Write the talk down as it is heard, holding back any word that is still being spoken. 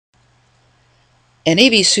An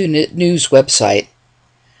ABC News website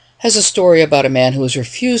has a story about a man who was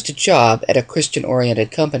refused a job at a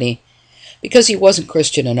Christian-oriented company because he wasn't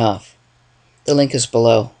Christian enough. The link is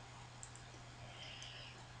below.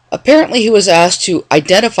 Apparently, he was asked to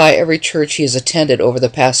identify every church he has attended over the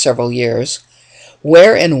past several years,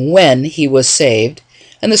 where and when he was saved,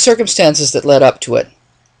 and the circumstances that led up to it.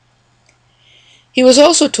 He was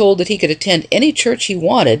also told that he could attend any church he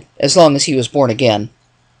wanted as long as he was born again,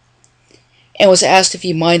 and was asked if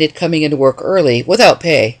he minded coming into work early without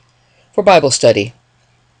pay for Bible study.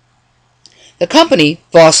 The company,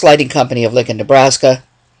 Voss Lighting Company of Lincoln, Nebraska,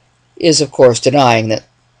 is of course denying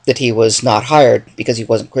that he was not hired because he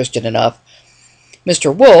wasn't Christian enough.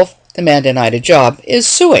 Mr. Wolf, the man denied a job, is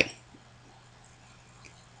suing.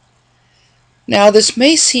 Now, this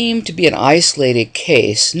may seem to be an isolated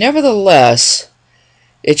case. Nevertheless,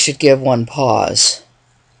 it should give one pause.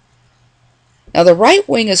 Now, the right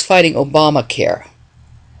wing is fighting Obamacare.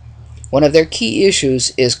 One of their key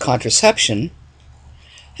issues is contraception,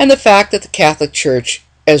 and the fact that the Catholic Church,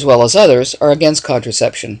 as well as others, are against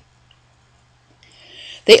contraception.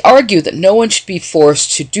 They argue that no one should be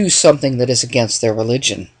forced to do something that is against their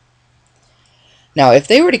religion. Now, if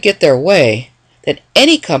they were to get their way, then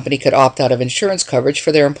any company could opt out of insurance coverage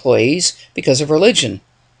for their employees because of religion.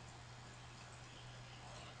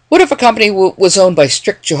 What if a company was owned by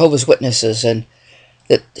strict Jehovah's Witnesses and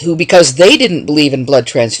who, because they didn't believe in blood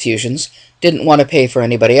transfusions, didn't want to pay for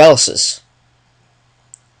anybody else's?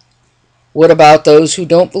 What about those who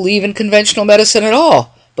don't believe in conventional medicine at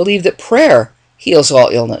all, believe that prayer heals all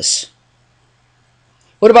illness?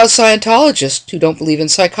 What about Scientologists who don't believe in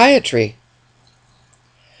psychiatry?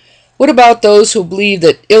 What about those who believe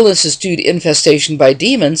that illness is due to infestation by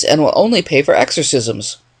demons and will only pay for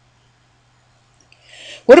exorcisms?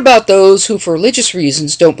 What about those who, for religious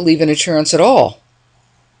reasons, don't believe in insurance at all?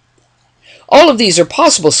 All of these are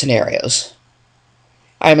possible scenarios.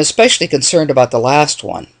 I am especially concerned about the last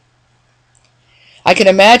one. I can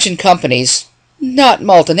imagine companies, not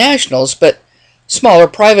multinationals, but smaller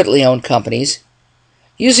privately owned companies,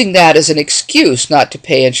 using that as an excuse not to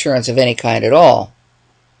pay insurance of any kind at all.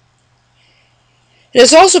 It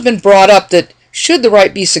has also been brought up that should the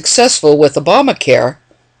right be successful with Obamacare,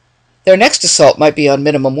 their next assault might be on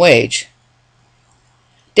minimum wage.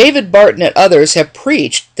 David Barton and others have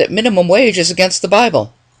preached that minimum wage is against the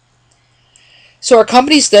Bible. So are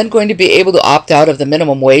companies then going to be able to opt out of the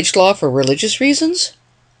minimum wage law for religious reasons?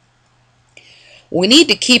 We need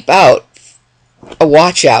to keep a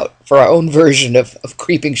watch out for our own version of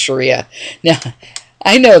creeping Sharia. Now,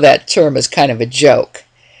 I know that term is kind of a joke,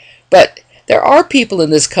 but there are people in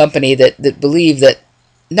this company that believe that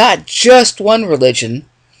not just one religion,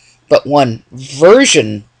 but one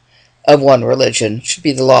version of one religion should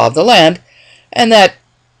be the law of the land, and that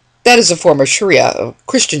is a form of Sharia,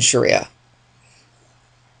 Christian Sharia.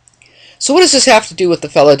 So what does this have to do with the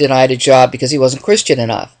fellow denied a job because he wasn't Christian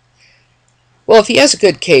enough? Well, if he has a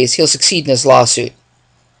good case, he'll succeed in his lawsuit.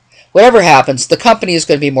 Whatever happens, the company is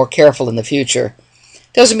going to be more careful in the future.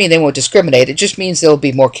 Doesn't mean they won't discriminate, it just means they'll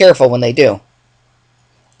be more careful when they do.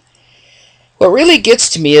 What really gets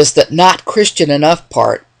to me is that not Christian enough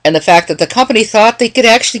part, and the fact that the company thought they could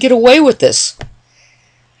actually get away with this.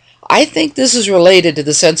 I think this is related to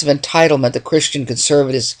the sense of entitlement that Christian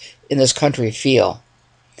conservatives in this country feel,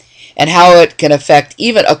 and how it can affect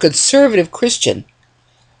even a conservative Christian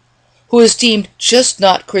who is deemed just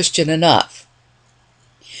not Christian enough.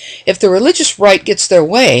 If the religious right gets their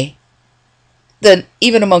way, then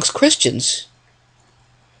even amongst Christians,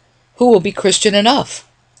 who will be Christian enough?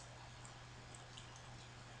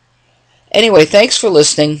 Anyway, thanks for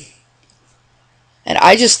listening. And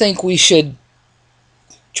I just think we should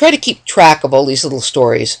try to keep track of all these little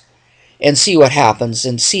stories and see what happens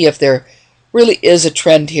and see if there really is a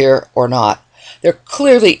trend here or not. There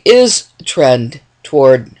clearly is a trend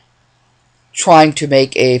toward trying to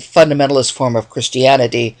make a fundamentalist form of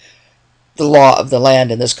Christianity the law of the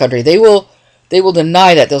land in this country. They will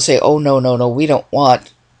deny that. They'll say, oh, no, we don't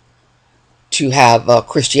want to have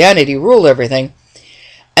Christianity rule everything.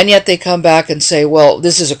 And yet they come back and say, well,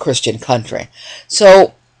 this is a Christian country.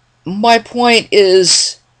 So my point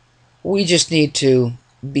is we just need to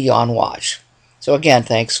be on watch. So again,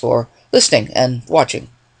 thanks for listening and watching.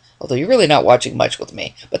 Although you're really not watching much with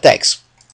me, but thanks.